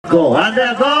go. And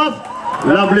there goes.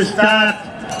 Lovely start.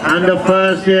 And the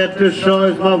first here to show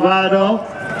is Movado.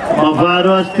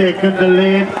 Movado has taken the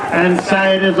lead.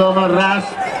 Inside is Ras.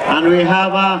 And we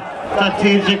have a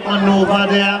strategic maneuver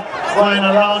there. Going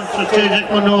around, strategic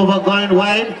maneuver going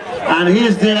wide. And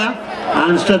he's there.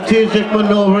 And strategic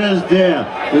maneuver is there.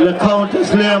 The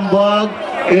Countess Limburg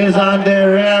is on the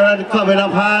rear and coming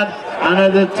up hard. And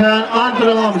at the turn onto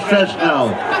the home stretch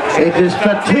now. It is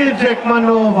strategic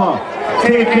maneuver.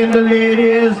 Taking the lead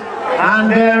is.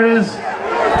 And there is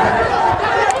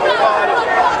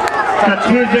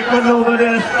strategic maneuver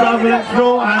there, struggling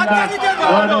through, and there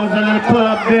was a little pull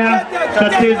up there.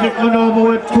 Strategic maneuver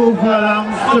with 2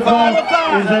 furlongs to go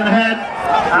is in head,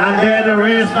 and there the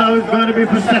race now is going to be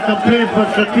for second place,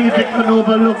 but strategic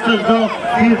maneuver looks as though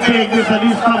he'll take this and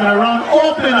he's coming around,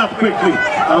 opening up quickly.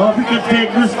 I hope he can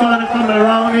take this corner coming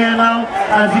around here now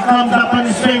as he comes up and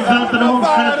he swings out to the home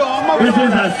stretch. This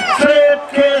is a straight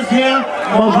case here.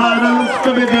 Movado looks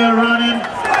to be there running.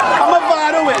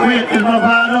 Wait, is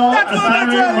Movado?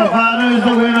 Sorry, Movado is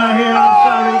the winner here. I'm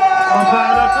sorry.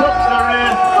 Movado took the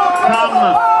race from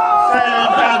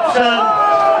silent action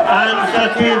and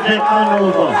strategic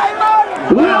maneuver.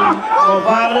 Well,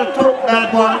 Movado took that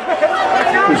one.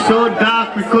 It was so dark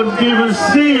we couldn't even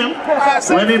see him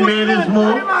when he made his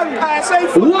move.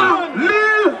 Well.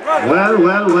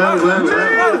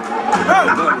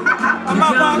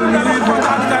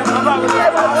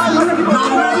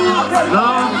 No,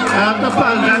 I have to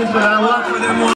apologize for that one.